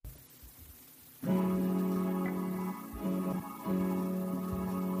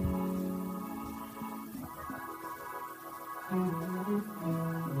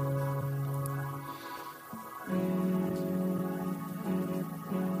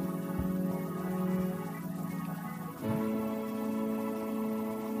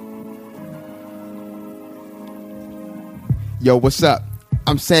Yo, what's up?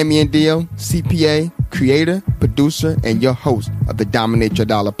 I'm Sammy Andio, CPA, creator, producer, and your host of the Dominate Your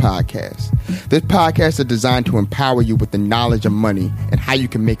Dollar podcast. This podcast is designed to empower you with the knowledge of money and how you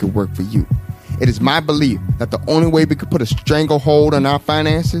can make it work for you. It is my belief that the only way we can put a stranglehold on our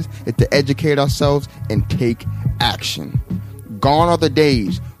finances is to educate ourselves and take action. Gone are the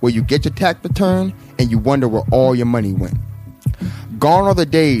days where you get your tax return and you wonder where all your money went. Gone are the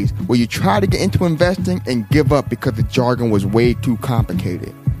days where you try to get into investing and give up because the jargon was way too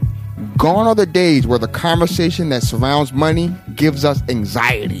complicated. Gone are the days where the conversation that surrounds money gives us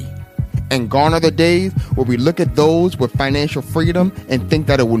anxiety. And gone are the days where we look at those with financial freedom and think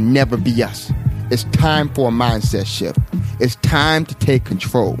that it will never be us. It's time for a mindset shift. It's time to take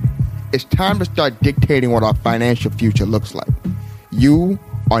control. It's time to start dictating what our financial future looks like. You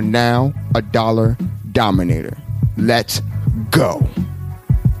are now a dollar dominator. Let's go.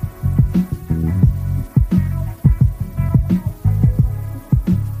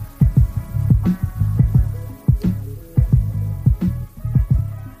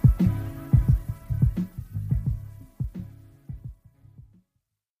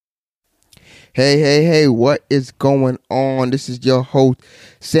 Hey, what is going on? This is your host,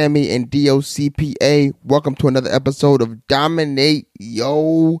 Sammy Andio, CPA. Welcome to another episode of Dominate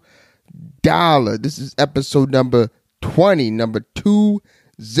Your Dollar. This is episode number 20.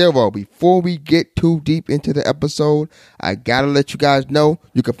 Before we get too deep into the episode, I gotta let you guys know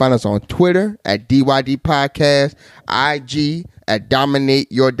you can find us on Twitter at DYD Podcast, IG at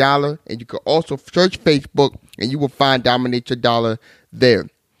Dominate Your Dollar, and you can also search Facebook and you will find Dominate Your Dollar there.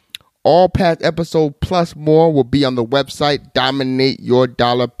 All past episodes plus more will be on the website,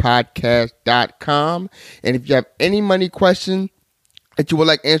 dominateyourdollarpodcast.com. And if you have any money questions that you would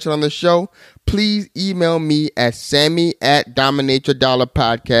like answered on the show, please email me at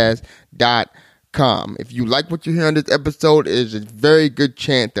sammy@dominateyourdollarpodcast.com. If you like what you hear on this episode, there's a very good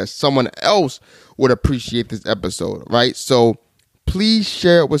chance that someone else would appreciate this episode, right? So please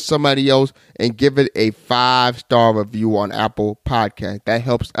share it with somebody else and give it a 5-star review on Apple Podcast. That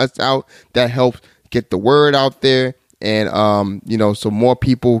helps us out. That helps get the word out there. And, so more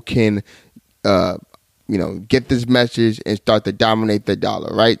people can, get this message and start to dominate the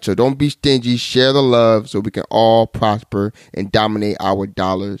dollar, right? So don't be stingy. Share the love so we can all prosper and dominate our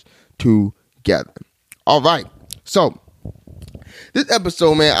dollars together. All right. So this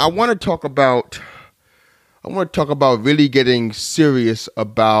episode, man, I want to talk about really getting serious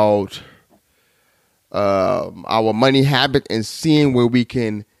about our money habit and seeing where we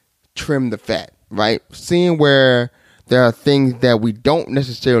can trim the fat, right? Seeing where there are things that we don't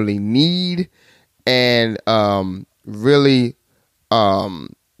necessarily need and really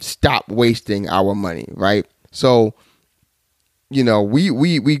stop wasting our money, right? So,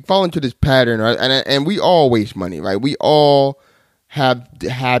 we fall into this pattern, right? And we all waste money, right? We all have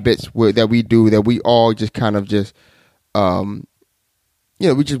habits that we do that we all just kind of just, we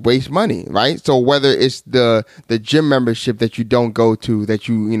just waste money, right? So whether it's the gym membership that you don't go to, that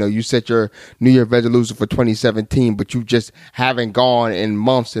you set your New Year resolution for 2017, but you just haven't gone in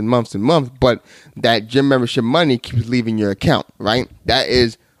months and months and months, but that gym membership money keeps leaving your account, right? That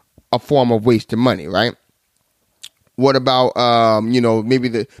is a form of wasting money, right? What about,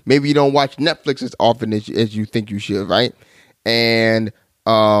 maybe you don't watch Netflix as often as you think you should, right? And that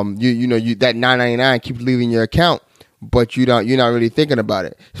 $9.99 keeps leaving your account, but you're not really thinking about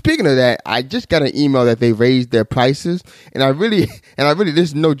it. Speaking of that, I just got an email that they raised their prices, and I really this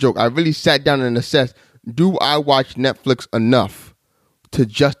is no joke. I really sat down and assessed: do I watch Netflix enough to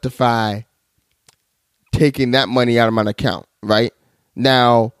justify taking that money out of my account? Right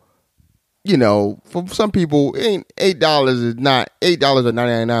now, for some people, $8 is not $8 or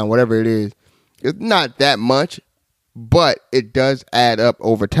 $9.99, whatever it is. It's not that much. But it does add up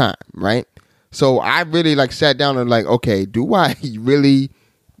over time, right? So I really sat down and okay, do I really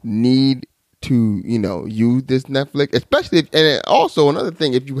need to, use this Netflix? Especially and also another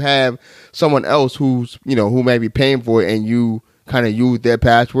thing, if you have someone else who's, who may be paying for it and you kind of use their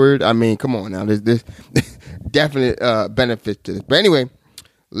password. I mean, come on now, there's this definite benefit to this. But anyway,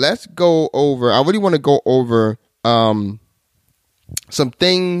 let's go over, I really want to go over some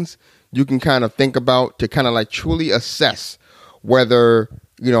things you can kind of think about to kind of truly assess whether,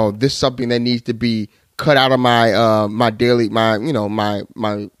 this is something that needs to be cut out of my, my daily, my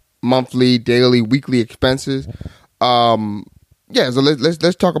monthly, daily, weekly expenses. So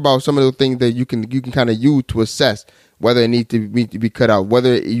let's talk about some of the things that you can kind of use to assess whether it needs to be cut out,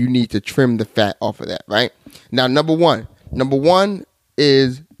 whether you need to trim the fat off of that, right? Now, number one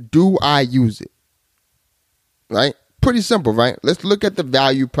is, do I use it? Right? Pretty simple, right? Let's look at the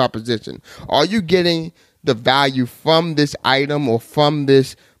value proposition. Are you getting the value from this item or from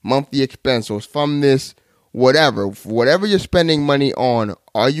this monthly expense or from this whatever you're spending money on?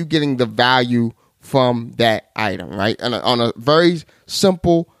 Are you getting the value from that item, right? And on a very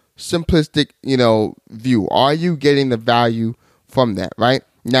simplistic, view, are you getting the value from that, right?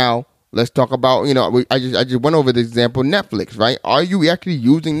 Now, let's talk about, I just went over the example, Netflix, right? Are you actually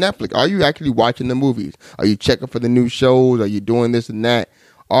using Netflix? Are you actually watching the movies? Are you checking for the new shows? Are you doing this and that?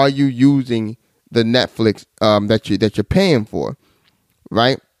 Are you using the Netflix that you're paying for,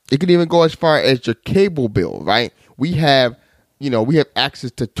 right? It could even go as far as your cable bill, right? We have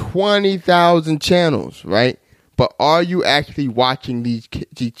access to 20,000 channels, right? But are you actually watching these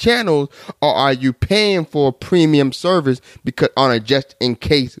channels, or are you paying for a premium service because on a just in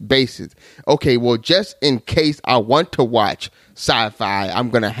case basis? Okay, well, just in case I want to watch sci-fi, I'm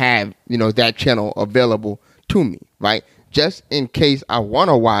going to have, that channel available to me, right? Just in case I want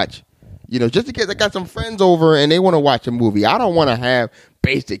to watch, just in case I got some friends over and they want to watch a movie. I don't want to have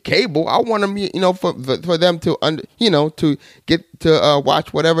basic cable. I want them, for them to, to get to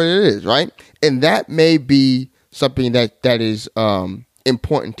watch whatever it is, right? And that may be something that is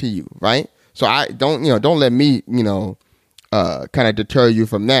important to you, right? So I don't let me, kind of deter you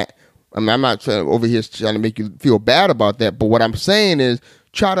from that. I mean, I'm not over here trying to make you feel bad about that, but what I'm saying is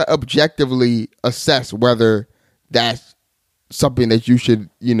try to objectively assess whether that's something that you should,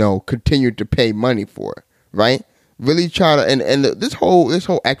 continue to pay money for, right? Really try to, and this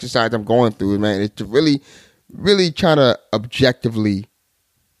whole exercise I'm going through, man, is to really, really try to objectively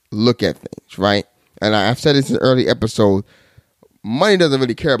look at things, right? And I've said this in early episodes. Money doesn't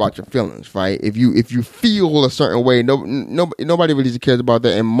really care about your feelings, right? If you feel a certain way, nobody really cares about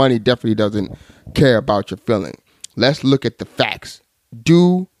that, and money definitely doesn't care about your feeling. Let's look at the facts.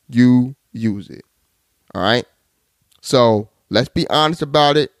 Do you use it? All right. So let's be honest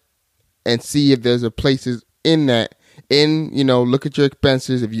about it and see if there's places in that. Look at your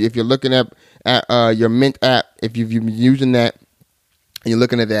expenses. If you're looking at your Mint app, if you've been using that and you're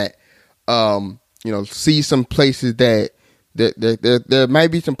looking at that, see some places that there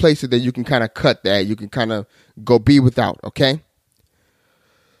might be some places that you can kind of cut that. You can kind of go be without, okay?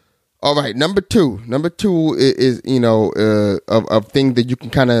 All right, number two is of things that you can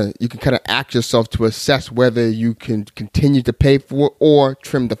kind of ask yourself to assess whether you can continue to pay for or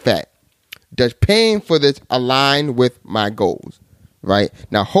trim the fat. Does paying for this align with my goals? Right?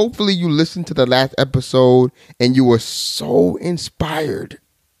 Now, hopefully you listened to the last episode and you were so inspired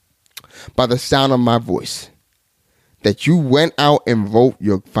by the sound of my voice that you went out and wrote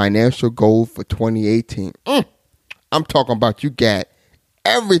your financial goal for 2018. I'm talking about you got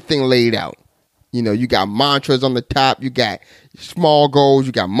everything laid out. You got mantras on the top. You got small goals.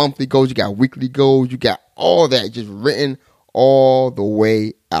 You got monthly goals. You got weekly goals. You got all that just written all the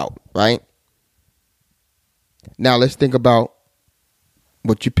way out, right? Now let's think about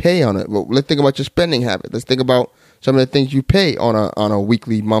what you pay on it. Well, let's think about your spending habit. Let's think about some of the things you pay on a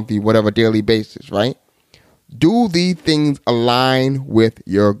weekly, monthly, whatever daily basis, right? Do these things align with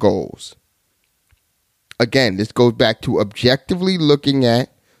your goals? Again, this goes back to objectively looking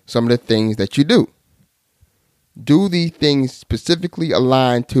at some of the things that you do. Do these things specifically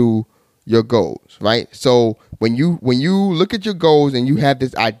align to your goals, right? So when you look at your goals and you have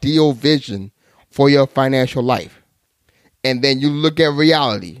this ideal vision for your financial life, and then you look at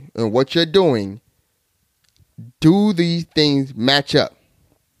reality and what you're doing, do these things match up?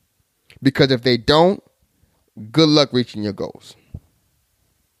 Because if they don't, good luck reaching your goals.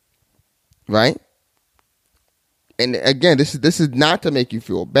 Right? And again, this is not to make you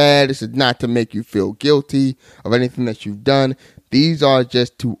feel bad. This is not to make you feel guilty of anything that you've done. These are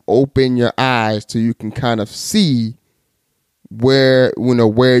just to open your eyes so you can kind of see where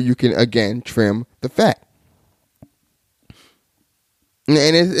you can, again, trim the fat. And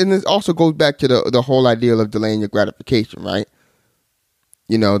it also goes back to the whole idea of delaying your gratification, right?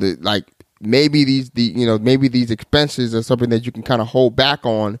 Maybe these expenses are something that you can kind of hold back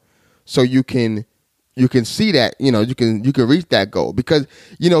on, so you can see that you can reach that goal. Because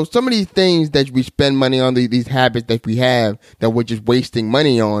some of these things that we spend money on, these habits that we have that we're just wasting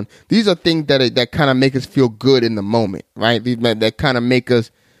money on, these are things that kind of make us feel good in the moment, right? These that kind of make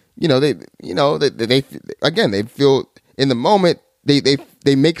us, they feel in the moment.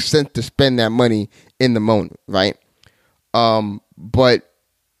 They make sense to spend that money in the moment, right? But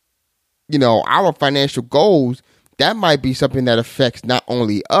our financial goals, that might be something that affects not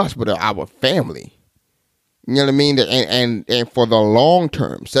only us but our family. You know what I mean? And for the long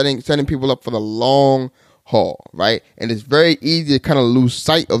term, setting people up for the long haul, right? And it's very easy to kind of lose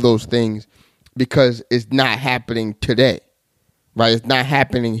sight of those things because it's not happening today, right? It's not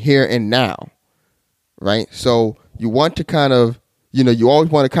happening here and now, right? So you want to kind of, you always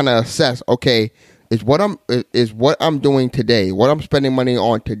want to kind of assess, okay, is what I'm doing today, what I'm spending money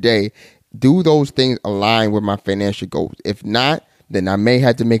on today, do those things align with my financial goals? If not, then I may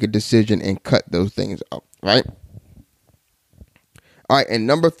have to make a decision and cut those things up, right? All right, and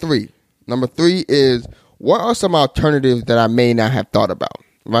number three is, what are some alternatives that I may not have thought about,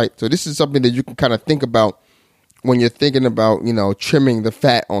 right? So this is something that you can kind of think about when you're thinking about, trimming the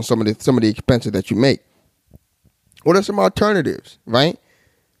fat on some of the expenses that you make. What are some alternatives, right?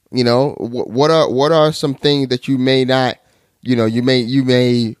 What are some things that you may not, you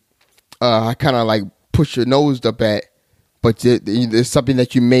may kind of like push your nose up at, but there's something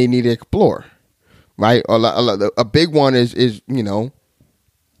that you may need to explore, right? A big one is if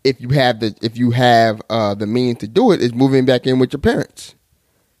you have the means to do it, is moving back in with your parents,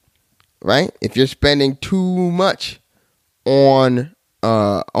 right? If you're spending too much on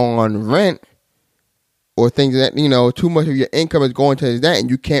rent or things that, too much of your income is going to that, and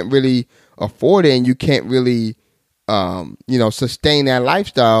you can't really afford it, and you can't really sustain that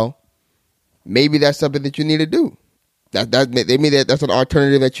lifestyle, maybe that's something that you need to do. That's an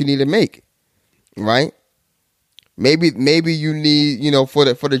alternative that you need to make, right? Maybe you need, for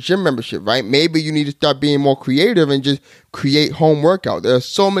the gym membership, right? Maybe you need to start being more creative and just create home workout. There are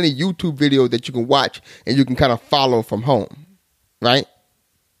so many YouTube videos that you can watch and you can kind of follow from home, right?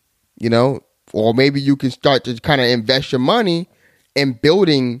 Or maybe you can start to kind of invest your money in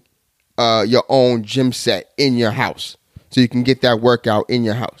building your own gym set in your house, so you can get that workout in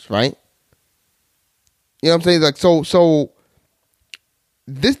your house, right? You know what I'm saying? Like, so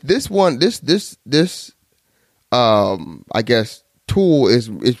this I guess tool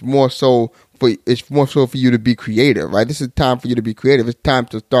is more so for you to be creative, right? This is time for you to be creative. It's time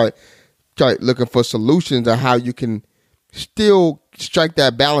to start looking for solutions on how you can still strike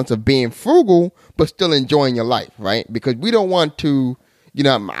that balance of being frugal but still enjoying your life, right? Because we don't want to,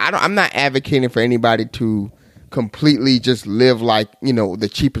 I'm not advocating for anybody to completely just live like, the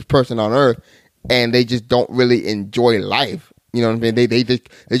cheapest person on earth, and they just don't really enjoy life. You know what I mean? They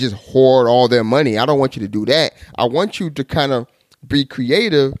just hoard all their money. I don't want you to do that. I want you to kind of be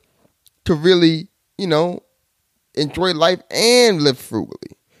creative to really, enjoy life and live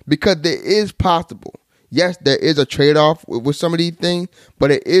frugally, because there is possible. Yes, there is a trade-off with some of these things, but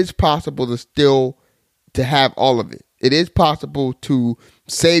it is possible to have all of it. It is possible to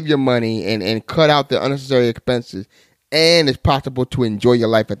save your money and cut out the unnecessary expenses, and it's possible to enjoy your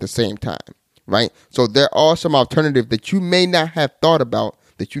life at the same time. Right? So there are some alternatives that you may not have thought about,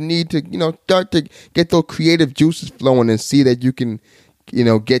 that you need to, start to get those creative juices flowing and see that you can,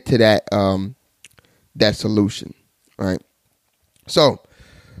 get to that solution. Right? So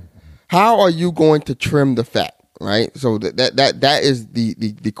how are you going to trim the fat? Right? So that is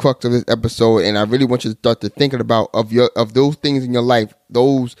the crux of this episode, and I really want you to start to thinking about of those things in your life,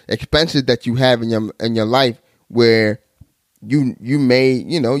 those expenses that you have in your life, where you may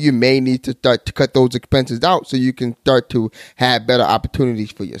need to start to cut those expenses out so you can start to have better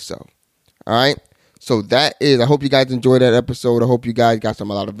opportunities for yourself. All right. So I hope you guys enjoyed that episode. I hope you guys got a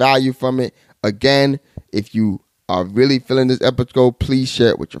lot of value from it. Again, if you are really feeling this episode, please share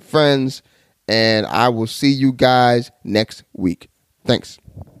it with your friends, and I will see you guys next week. Thanks.